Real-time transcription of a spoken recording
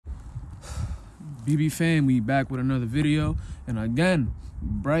BB fam, we back with another video, and again,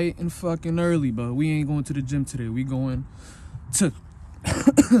 bright and fucking early, but we ain't going to the gym today. We going to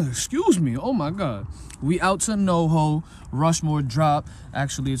excuse me, oh my god, we out to Noho. Rushmore drop.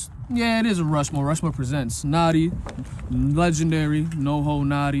 Actually, it is a Rushmore. Rushmore presents Nati, legendary Noho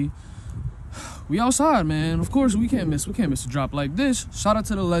Nati. We outside, man. Of course, we can't miss a drop like this. Shout out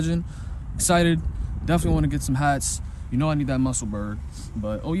to the legend. Excited. Definitely want to get some hats. You know I need that muscle bird.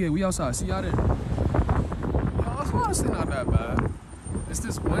 But oh yeah, we outside. See y'all there. It's honestly not that bad. It's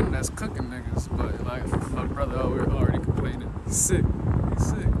this wind that's cooking niggas. But like my brother over here already complaining. He's sick. He's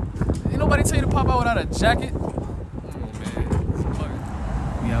sick. Ain't nobody tell you to pop out without a jacket. Oh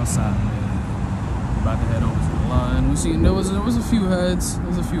man. We outside, man. We about to head over to the line. We seen there was a few heads.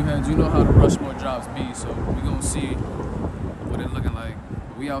 There's a few heads. You know how the Rushmore drops be, so we gonna see what it looking like.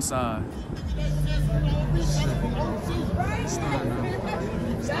 But we outside.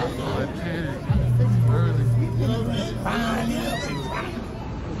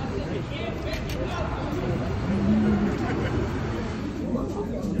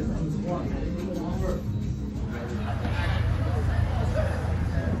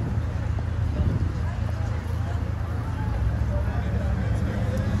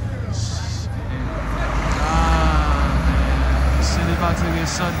 About to get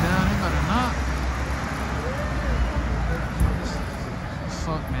shut down, they better not.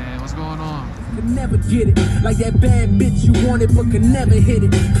 Fuck, man, what's going on? Could never get it like that bad bitch you wanted, but could never hit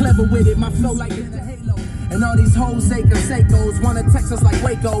it. Clever with it, my flow like it's the Halo. And all these hoes, Seikos, wanna text us like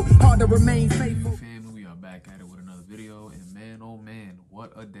Waco. Hard to remain faithful. Family, we are back at it with another video, and man, oh man,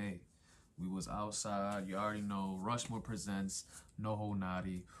 what a day. We was outside, you already know. Rushmore presents Noho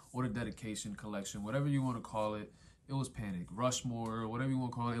Nati, or the dedication collection, whatever you want to call it. It was panic. Rushmore, whatever you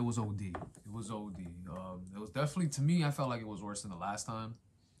want to call it, it was OD. It was OD. It was definitely, to me, I felt like it was worse than the last time.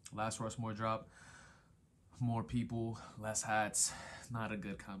 Last Rushmore drop. More people, less hats. Not a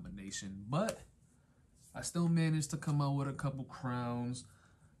good combination. But I still managed to come out with a couple crowns.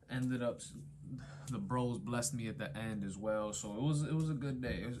 Ended up, the bros blessed me at the end as well. So it was a good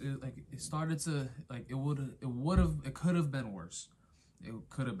day. It started to, like, it could have been worse. It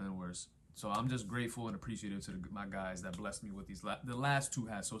could have been worse. So I'm just grateful and appreciative to my guys that blessed me with these the last two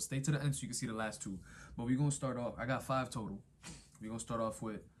hats. So stay to the end so you can see the last two. But we're going to start off. I got 5 total. We're going to start off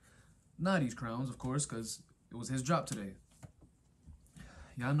with Nati's crowns, of course, because it was his drop today.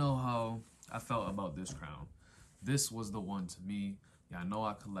 Y'all know how I felt about this crown. This was the one to me. Y'all know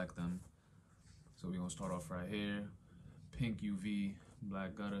I collect them. So we're going to start off right here. Pink UV,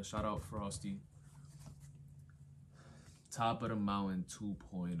 black gutter. Shout out Frosty. Top of the Mountain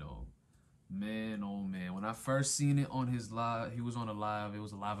 2.0. Man, oh man, when I first seen it on his live, he was on a live, it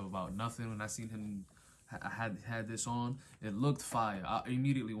was a live about nothing. When I seen him, I had this on, it looked fire. I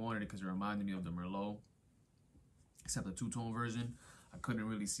immediately wanted it because it reminded me of the Merlot, except the two-tone version. I couldn't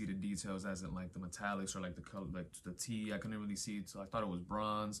really see the details as in like the metallics or like the color, like the tea. I couldn't really see it, so I thought it was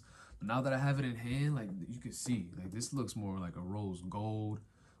bronze. But now that I have it in hand, like you can see, like this looks more like a rose gold,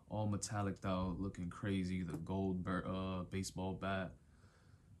 all metallic out, looking crazy. The gold baseball bat.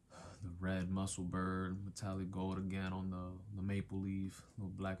 The red muscle bird, metallic gold again on the maple leaf,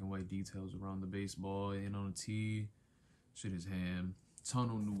 little black and white details around the baseball, and on the tee, shit is ham.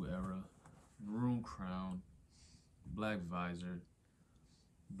 Tunnel New Era, maroon crown, black visor,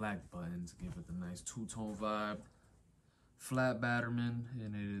 black buttons, give it the nice two-tone vibe. Flat Batterman,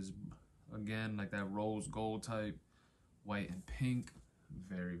 and it is again like that rose gold type, white and pink,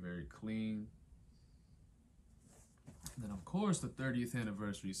 very, very clean. And then, of course, the 30th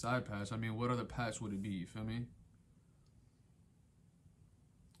anniversary side patch. I mean, what other patch would it be? You feel me?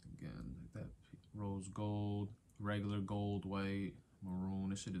 Again, like that rose gold, regular gold, white, maroon.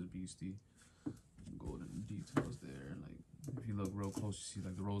 This shit is beastie. Golden details there. Like, if you look real close, you see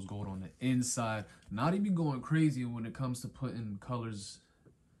like the rose gold on the inside. Not even going crazy when it comes to putting colors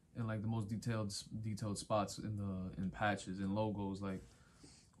in like the most detailed spots in patches and logos. Like,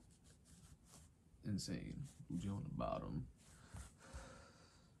 insane. Fuji on the bottom,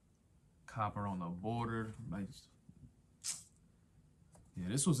 copper on the border. Nice. Yeah,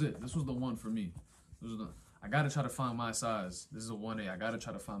 this was it. This was the one for me. I gotta try to find my size. This is a 1A. I gotta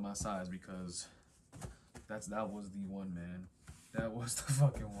try to find my size because that was the one, man. That was the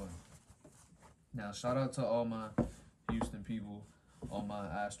fucking one. Now, shout out to all my Houston people, all my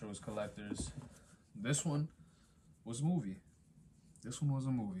Astros collectors. This one was a movie. This one was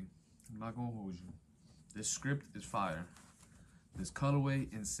a movie. I'm not gonna hold you. This script is fire. This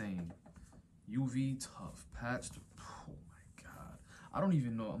colorway, insane. UV, tough. Patched, oh my god. I don't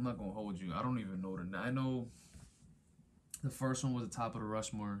even know, I'm not gonna hold you. I don't even know I know the first one was the top of the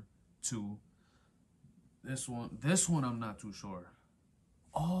Rushmore 2. This one I'm not too sure.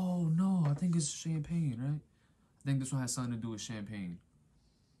 Oh no, I think it's champagne, right? I think this one has something to do with champagne.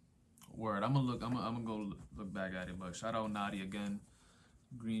 Word, I'm gonna go look back at it. But shout out Nati again.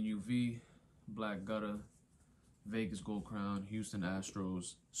 Green UV, Black Gutter, Vegas Gold Crown, Houston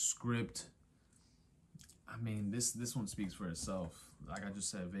Astros, script. I mean, this one speaks for itself. Like I just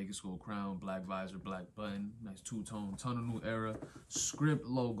said, Vegas Gold Crown, black visor, black button, nice two-tone, ton of new era, script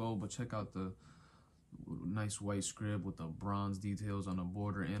logo. But check out the nice white script with the bronze details on the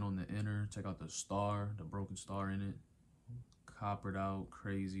border and on the inner. Check out the star, the broken star in it. Coppered out,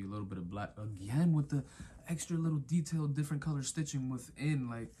 crazy. A little bit of black again with the extra little detailed, different color stitching within.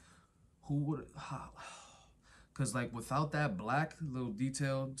 Like, who would? Because like without that black little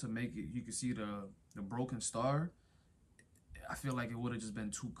detail to make it, you can see the broken star. I feel like it would have just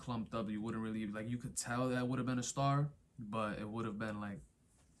been too clumped up. You wouldn't really like. You could tell that would have been a star, but it would have been like,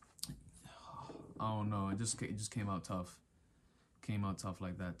 I don't know. It just came out tough. Came out tough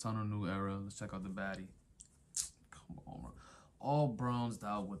like that. Ton of new era. Let's check out the baddie. Come on, bro. All bronzed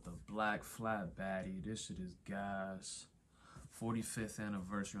out with the black flat baddie. This shit is gas. 45th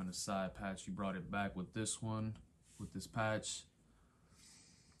anniversary on the side patch. You brought it back with this one, with this patch.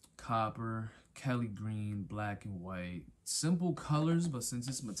 Copper, Kelly green, black and white. Simple colors, but since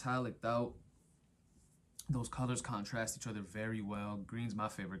it's metalliced out, those colors contrast each other very well. Green's my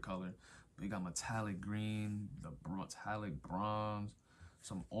favorite color. But you got metallic green, the metallic bronze,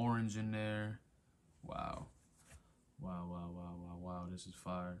 some orange in there. Wow. Wow, wow, wow, wow, wow. This is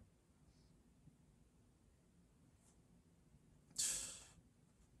fire.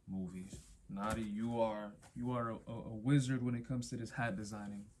 Movies. Nati, you are a wizard when it comes to this hat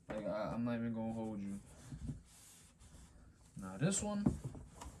designing. Like I'm not even gonna hold you. Now this one,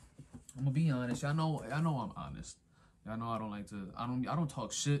 I'm gonna be honest. Y'all know I'm honest. Y'all know I don't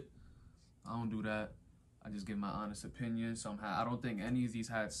talk shit. I don't do that. I just give my honest opinion. I don't think any of these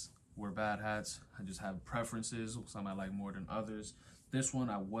hats were bad hats. I just have preferences. Some I like more than others. This one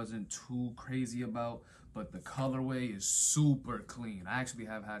I wasn't too crazy about, but the colorway is super clean. I actually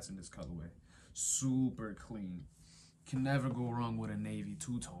have hats in this colorway. Super clean. Can never go wrong with a navy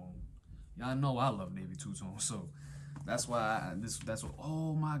two-tone. Y'all know I love navy two-tone, so that's why that's what.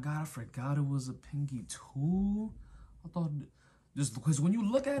 Oh my god, I forgot it was a pinky too. I thought just because when you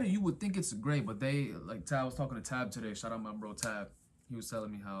look at it, you would think it's gray, but they like Tab was talking to Tab today. Shout out my bro Tab. He was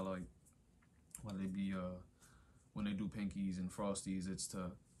telling me how like when they do pinkies and frosties, it's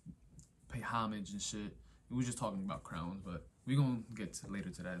to pay homage and shit. We was just talking about crowns, but we gonna get later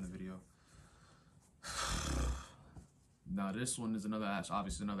to that in the video. Now this one is another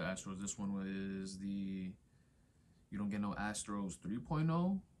obviously another Astros. This one is the You Don't Get No Astros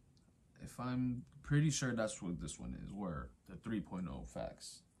 3.0. If I'm pretty sure that's what this one is. Word, the 3.0.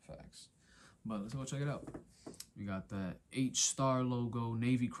 Facts. But let's go check it out. We got that H-star logo,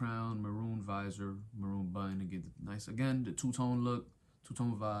 navy crown, maroon visor, maroon button to get the nice, again, the two-tone look,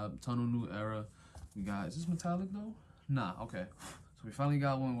 two-tone vibe, ton of new era. We got, is this metallic though? Nah, okay. So we finally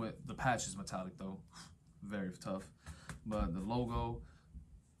got one with, the patch is metallic though. Very tough. But the logo,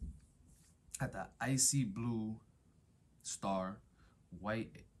 at that icy blue star,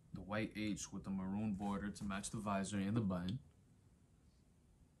 the white H with the maroon border to match the visor and the button.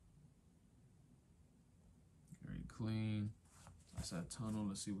 Very clean. I said tunnel.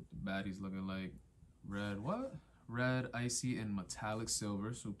 Let's see what the baddie's looking like. Red, what? Red, icy, and metallic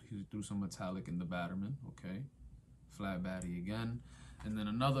silver. So he threw some metallic in the batterman. Okay. Flat baddie again. And then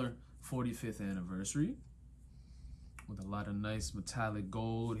another 45th anniversary with a lot of nice metallic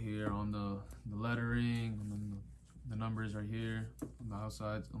gold here on the lettering, and then the numbers right here on the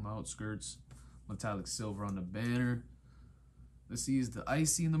outside, on the outskirts. Metallic silver on the banner. Let's see, is the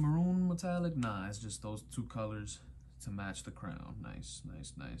icy and the maroon metallic? Nah, it's just those two colors to match the crown. Nice.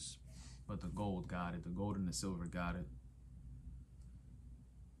 But the gold got it. The gold and the silver got it.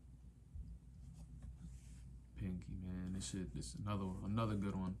 Pinky, man. This is another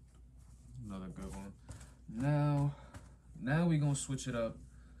good one. Now we gonna switch it up,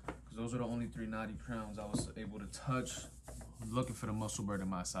 because those are the only 3 Nati crowns I was able to touch. I'm looking for the muscle bird in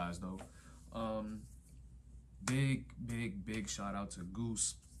my size though. Big shout out to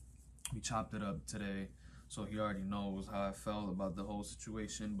Goose. We chopped it up today, so he already knows how I felt about the whole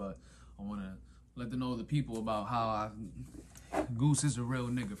situation, but I want to let the people about how Goose is a real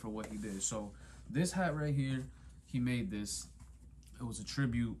nigga for what he did. So this hat right here, he made this. It was a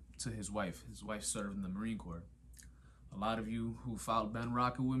tribute to his wife. His wife served in the Marine Corps. A lot of you who been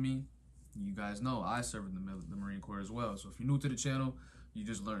rocking with me, you guys know I served in the Marine Corps as well. So if you're new to the channel, you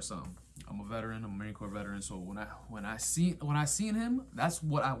just learn something. I'm a veteran. I'm a Marine Corps veteran. So when I seen him, that's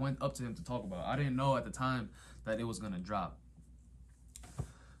what I went up to him to talk about. I didn't know at the time that it was gonna drop,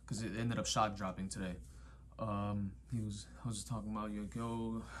 because it ended up shock dropping today. I was just talking about,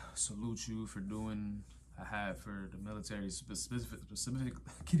 yo, salute you for doing a hat for the military, specific.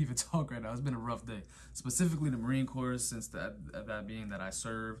 I can't even talk right now. It's been a rough day. Specifically the Marine Corps, since that being that I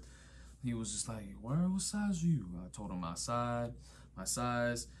served. He was just like, what size are you? I told him my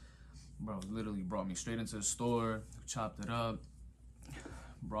size. Bro, literally brought me straight into the store, chopped it up,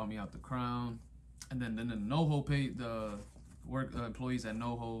 brought me out the crown, and then the Noho paid the work employees at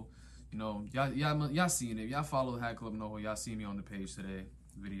Noho. You know, y'all seen it. Y'all follow Hat Club Noho. Y'all see me on the page today,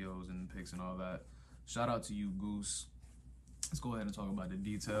 videos and pics and all that. Shout out to you, Goose. Let's go ahead and talk about the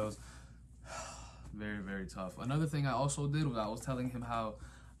details. Very, very tough. Another thing I also did was I was telling him how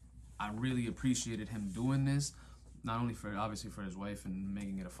I really appreciated him doing this, not only for obviously for his wife and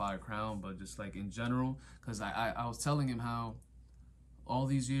making it a fire crown, but just like in general, because I was telling him how all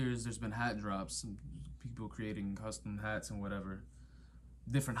these years there's been hat drops, and people creating custom hats and whatever.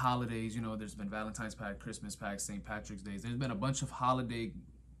 Different holidays, you know, there's been Valentine's pack, Christmas packs, St. Patrick's Days. There's been a bunch of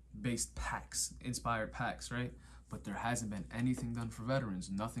holiday-based packs, inspired packs, right? But there hasn't been anything done for veterans,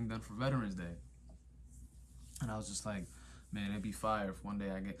 nothing done for Veterans Day. And I was just like, man, it'd be fire if one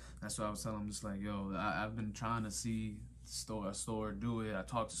day I get. That's what I was telling him, just like, yo, I've been trying to see a store do it. I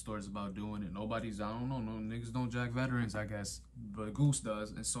talked to stores about doing it. I don't know, no niggas don't jack veterans, I guess, but Goose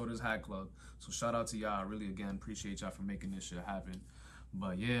does, and so does Hat Club. So shout out to y'all. I really, again, appreciate y'all for making this shit happen.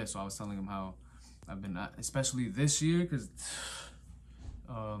 But yeah, so I was telling him how I've been, especially this year, because,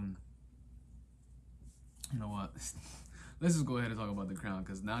 you know what? Let's just go ahead and talk about the crown,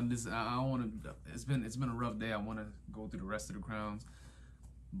 because now I don't want to. It's been a rough day. I want to go through the rest of the crowns,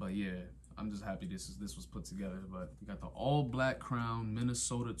 but yeah, I'm just happy this was put together. But we got the all black crown,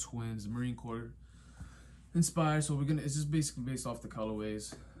 Minnesota Twins, Marine Corps inspired. So it's just basically based off the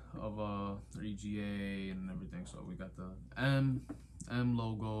colorways of their EGA and everything. So we got the M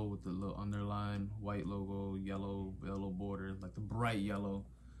logo with the little underline, white logo, yellow border, like the bright yellow.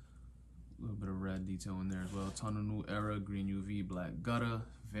 A little bit of red detail in there as well. Ton of new era, green UV, black gutta.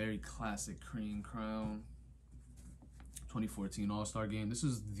 Very classic cream crown. 2014 All-Star Game. This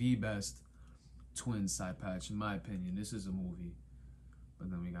is the best Twins side patch, in my opinion. This is a movie.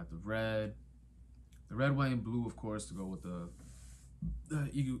 But then we got the red, white, and blue, of course, to go with the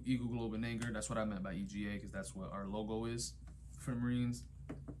Eagle Globe and Anger. That's what I meant by EGA, because that's what our logo is for Marines.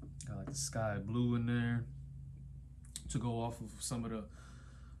 Got like the sky blue in there to go off of some of the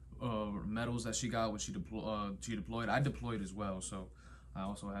medals that she got when she deployed. I deployed as well, so I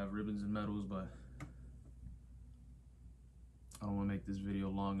also have ribbons and medals, but I don't want to make this video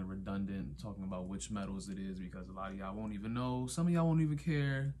long and redundant talking about which medals it is, because a lot of y'all won't even know. Some of y'all won't even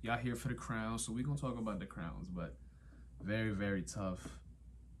care. Y'all here for the crowns, so we're gonna talk about the crowns. But very, very tough.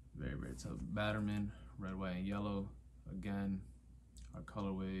 Very, very tough. Batterman, red, white, and yellow. Again, our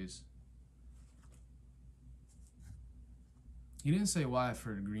colorways. He didn't say why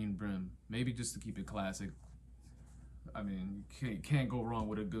for the green brim. Maybe just to keep it classic. I mean, you can't go wrong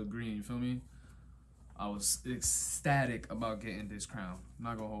with a good green, you feel me? I was ecstatic about getting this crown. I'm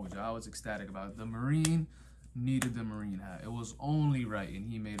not gonna hold you. I was ecstatic about it. The Marine needed the Marine hat. It was only right, and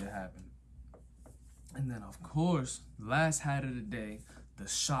he made it happen. And then, of course, last hat of the day, the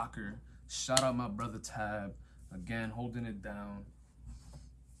shocker. Shout out my brother Tab. Again, holding it down.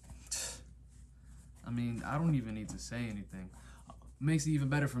 I mean, I don't even need to say anything. Makes it even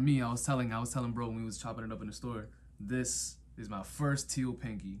better for me. I was telling bro when we was chopping it up in the store, this is my first teal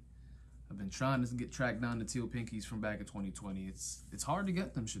pinky. I've been trying to track down the teal pinkies from back in 2020. It's hard to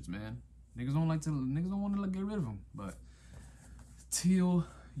get them shits, man. Niggas don't want to get rid of them. But teal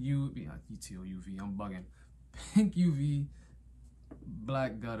UV, teal UV, I'm bugging. Pink UV,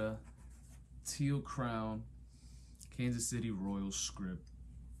 black gutta, teal crown, Kansas City Royals script.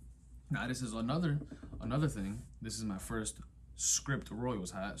 Now this is another thing. This is my first script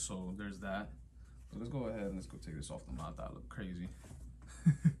Royals hat, so there's that. But let's go ahead and let's go take this off the mouth. I look crazy.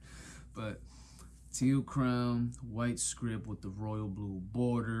 But teal crown, white script with the royal blue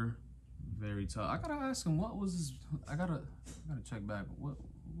border. Very tough. I gotta ask him what was this. I gotta check back. What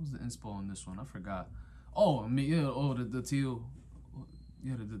was the inspo on this one? I forgot. Oh, I mean, yeah. Oh, the teal.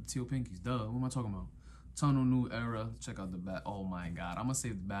 Yeah, the teal pinkies. Duh. What am I talking about? Tunnel New Era. Check out the bat. Oh my God, I'm gonna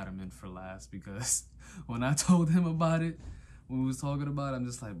save the Batterman for last, because when I told him about it, when we was talking about it, I'm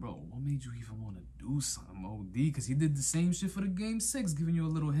just like, bro, what made you even want to do something OD? Because he did the same shit for the Game 6, giving you a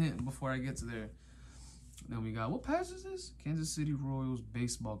little hint before I get to there. Then we got, what patch is this? Kansas City Royals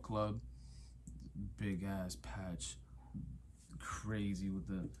Baseball Club. Big ass patch. crazy with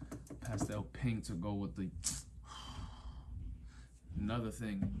the pastel pink to go with the another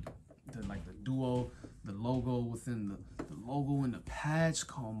thing, like the duo, the logo within the logo and the patch.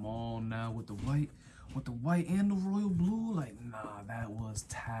 Come on now with the white and the royal blue. Like, nah, that was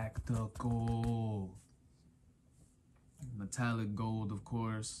tactical. Metallic gold, of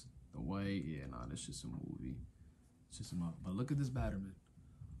course. The white, yeah, nah, that's just a movie. It's just enough. But look at this Batterman.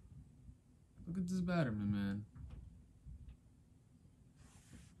 Look at this Batterman, man.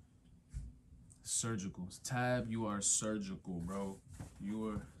 Surgical. Tab, you are surgical, bro. You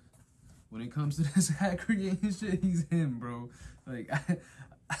are. When it comes to this hat creating shit, he's him, bro. Like,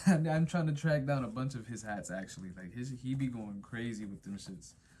 I'm trying to track down a bunch of his hats, actually. Like, he be going crazy with them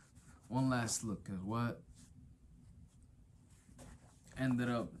shits. One last look, cause what? Ended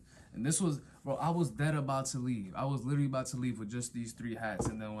up, and this was, bro, I was dead about to leave. I was literally about to leave with just these 3 hats.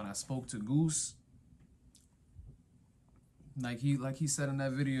 And then when I spoke to Goose, like he said in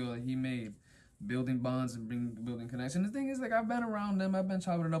that video that he made, building bonds and building connection. The thing is, like, I've been around them, I've been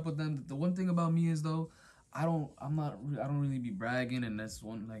chopping it up with them. The one thing about me is, though, I don't really be bragging, and that's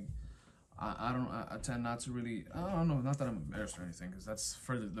one, like, I tend not to really, I don't know, not that I'm embarrassed or anything, because that's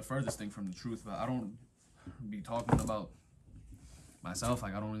the furthest thing from the truth, but I don't be talking about myself.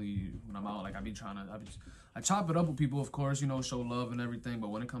 Like, I don't really, when I'm out, like, I chop it up with people, of course, you know, show love and everything, but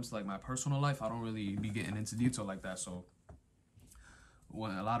when it comes to, like, my personal life, I don't really be getting into detail like that. So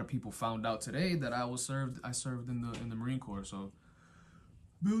when a lot of people found out today that I served in the Marine Corps, so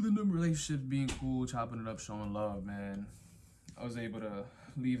building them relationships, being cool, chopping it up, showing love, man. I was able to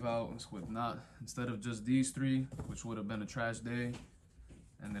leave out with instead of just these 3, which would have been a trash day,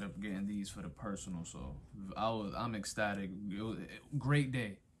 ended up getting these for the personal. So I'm ecstatic. Great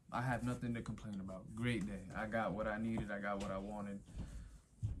day. I have nothing to complain about. Great day. I got what I needed. I got what I wanted.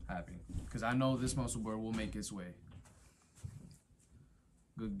 Happy, because I know this muscle board will make its way.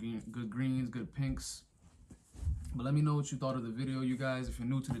 Good greens, good pinks. But let me know what you thought of the video, you guys. If you're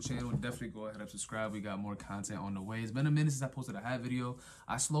new to the channel, definitely go ahead and subscribe. We got more content on the way. It's been a minute since I posted a hat video.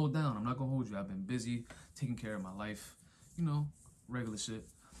 I slowed down. I'm not gonna hold you. I've been busy taking care of my life, you know, regular shit.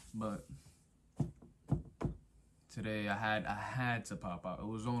 But today I had to pop out. It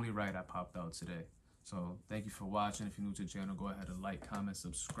was only right I popped out today. So thank you for watching. If you're new to the channel, go ahead and like, comment,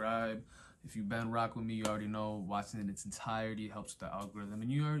 subscribe. If you've been rock with me, you already know watching it in its entirety helps with the algorithm.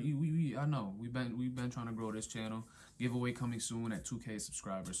 And I know we've been trying to grow this channel. Giveaway coming soon at 2K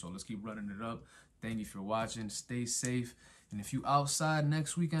subscribers. So let's keep running it up. Thank you for watching. Stay safe. And if you outside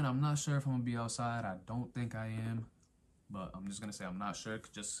next weekend, I'm not sure if I'm gonna be outside. I don't think I am, but I'm just gonna say I'm not sure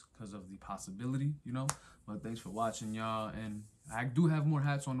just because of the possibility, you know. But thanks for watching, y'all. And I do have more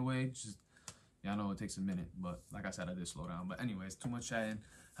hats on the way. Just y'all know it takes a minute, but like I said, I did slow down. But anyways, too much chatting.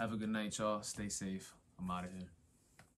 Have a good night, y'all. Stay safe. I'm out of here.